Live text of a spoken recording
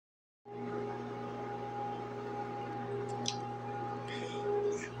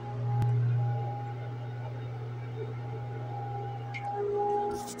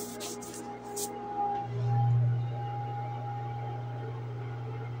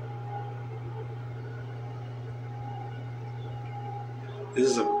This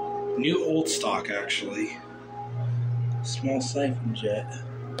is a new old stock, actually. Small siphon jet.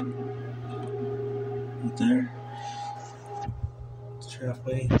 Right there.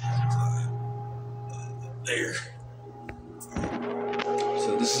 Halfway. There.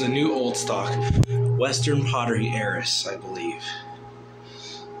 So this is a new old stock. Western Pottery Aris, I believe.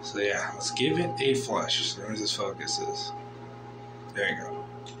 So yeah, let's give it a flush. As long as this focuses. There you go.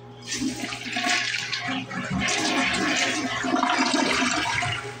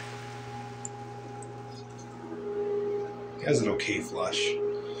 It has an okay flush.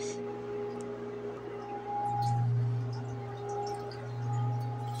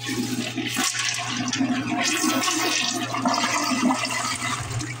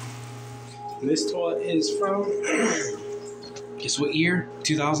 This toilet is from, guess what year?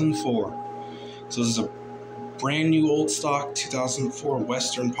 2004. So this is a brand new old stock 2004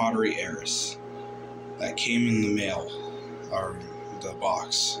 Western Pottery Aris that came in the mail, or the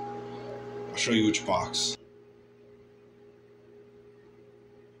box. I'll show you which box.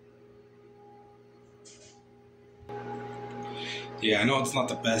 Yeah, I know it's not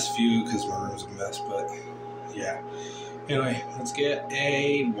the best view because my room's a mess, but yeah. Anyway, let's get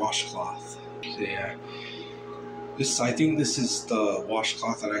a washcloth. So yeah, I think this is the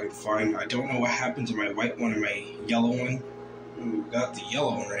washcloth that I could find. I don't know what happened to my white one and my yellow one. We've got the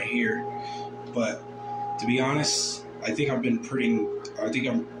yellow one right here, but to be honest, I think I'm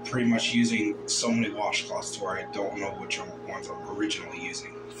pretty much using so many washcloths to where I don't know which ones I'm originally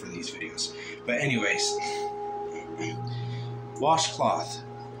using for these videos. But anyways. Washcloth,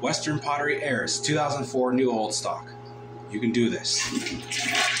 Western Pottery Aris, 2004 new old stock. You can do this.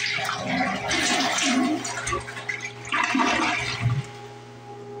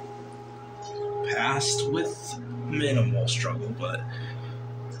 Passed with minimal struggle, but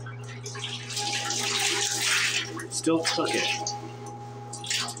still took it.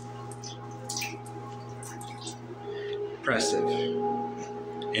 Impressive.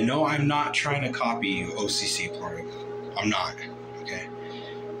 And no, I'm not trying to copy OCC plumbing. I'm not, okay?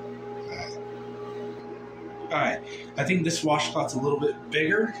 Alright, I think this washcloth's a little bit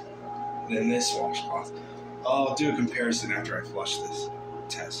bigger than this washcloth. I'll do a comparison after I flush this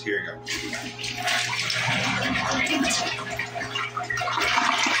test. Here you go.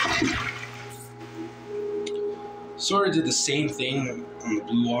 Sort of did the same thing on the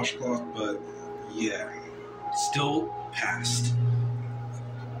blue washcloth, but yeah, still passed.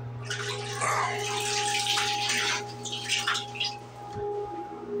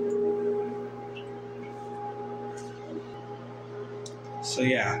 So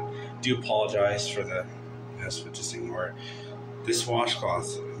yeah, do apologize for the mess, but just ignore it. This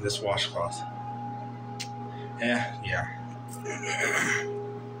washcloth. Yeah.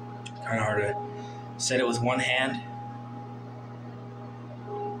 Kind of hard to set it with one hand.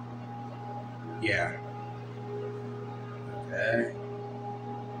 Yeah. Okay.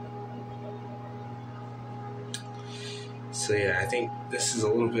 So yeah, I think this is a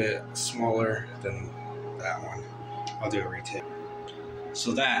little bit smaller than that one. I'll do a retake.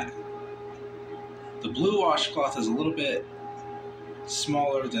 So the blue washcloth is a little bit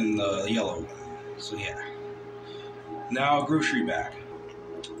smaller than the yellow one. So yeah. Now a grocery bag.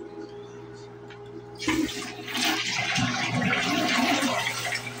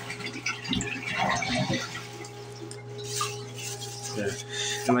 Yeah.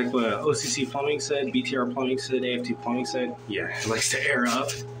 And like what OCC Plumbing said, BTR Plumbing said, AFT Plumbing said, yeah, it likes to air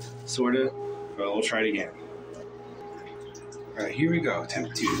up, sort of. But we'll try it again. Alright, here we go,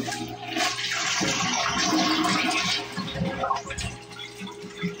 attempt 2.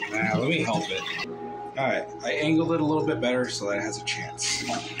 Now, let me help it. Alright, I angled it a little bit better so that it has a chance.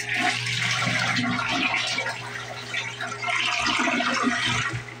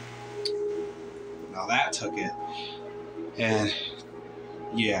 Now that took it. And,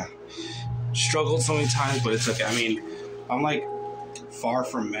 yeah, struggled so many times, but it's okay. I mean, I'm like far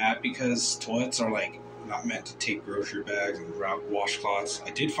from mad because toilets are like not meant to take grocery bags and washcloths. I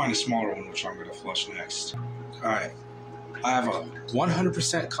did find a smaller one, which I'm going to flush next. Alright, I have a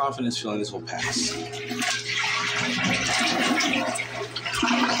 100% confidence feeling this will pass.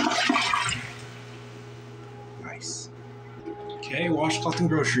 Nice. Okay, washcloth and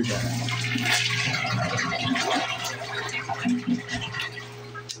grocery bag.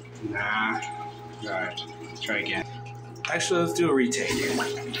 Nah. Alright, let's try again. Actually, let's do a retake.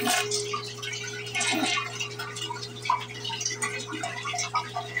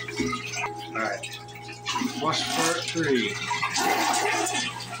 Alright. Flush part 3.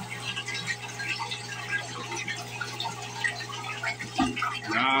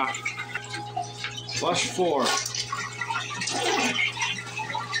 Nah. Flush 4.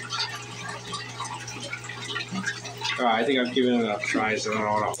 I think I've given it enough tries. I don't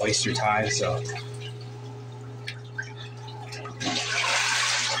want to waste your time, so.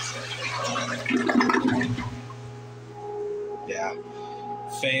 Yeah.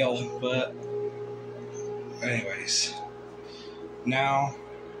 Fail, but anyways. Now,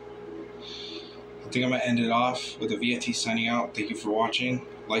 I think I'm going to end it off with a VFT signing out. Thank you for watching.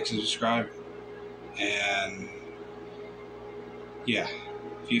 Like and subscribe. And yeah,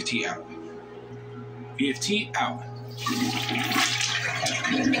 VFT out. VFT out.